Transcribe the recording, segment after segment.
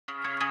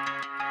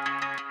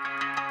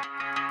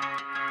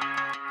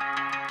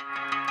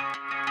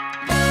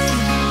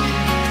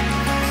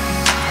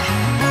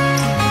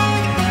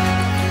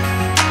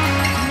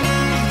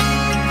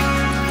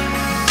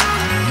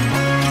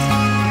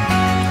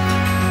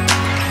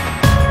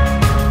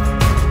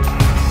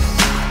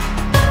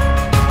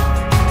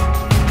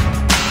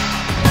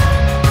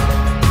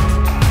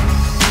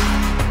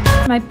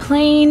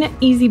plain,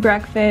 easy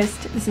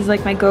breakfast. This is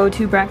like my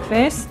go-to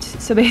breakfast.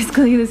 So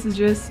basically this is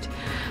just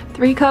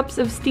 3 cups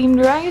of steamed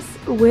rice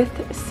with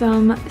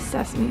some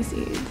sesame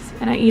seeds.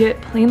 And I eat it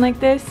plain like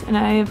this, and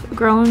I've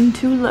grown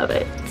to love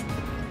it.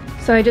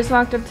 So I just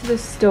walked up to the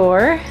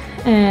store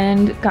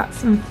and got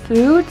some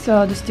food. So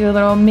I'll just do a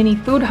little mini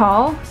food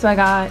haul. So I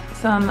got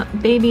some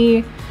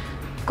baby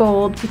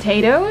gold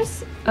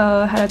potatoes,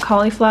 had a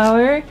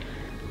cauliflower,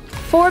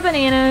 4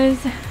 bananas,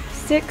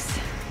 6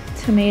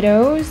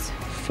 tomatoes,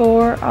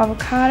 4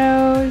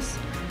 avocados.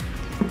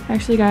 I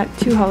actually got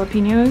 2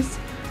 jalapenos.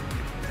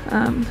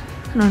 I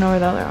don't know where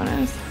the other one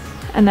is.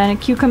 And then a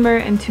cucumber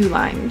and 2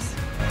 limes.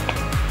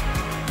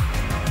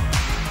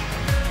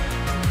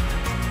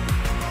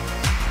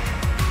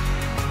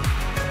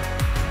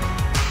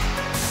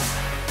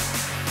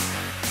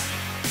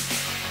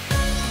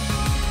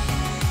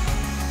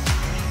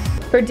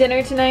 For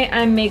dinner tonight,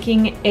 I'm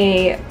making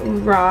a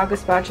raw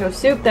gazpacho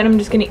soup that I'm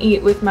just gonna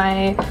eat with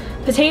my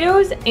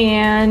potatoes,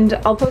 and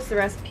I'll post the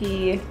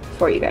recipe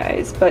for you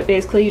guys. But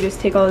basically you just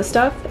take all this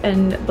stuff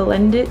and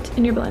blend it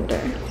in your blender.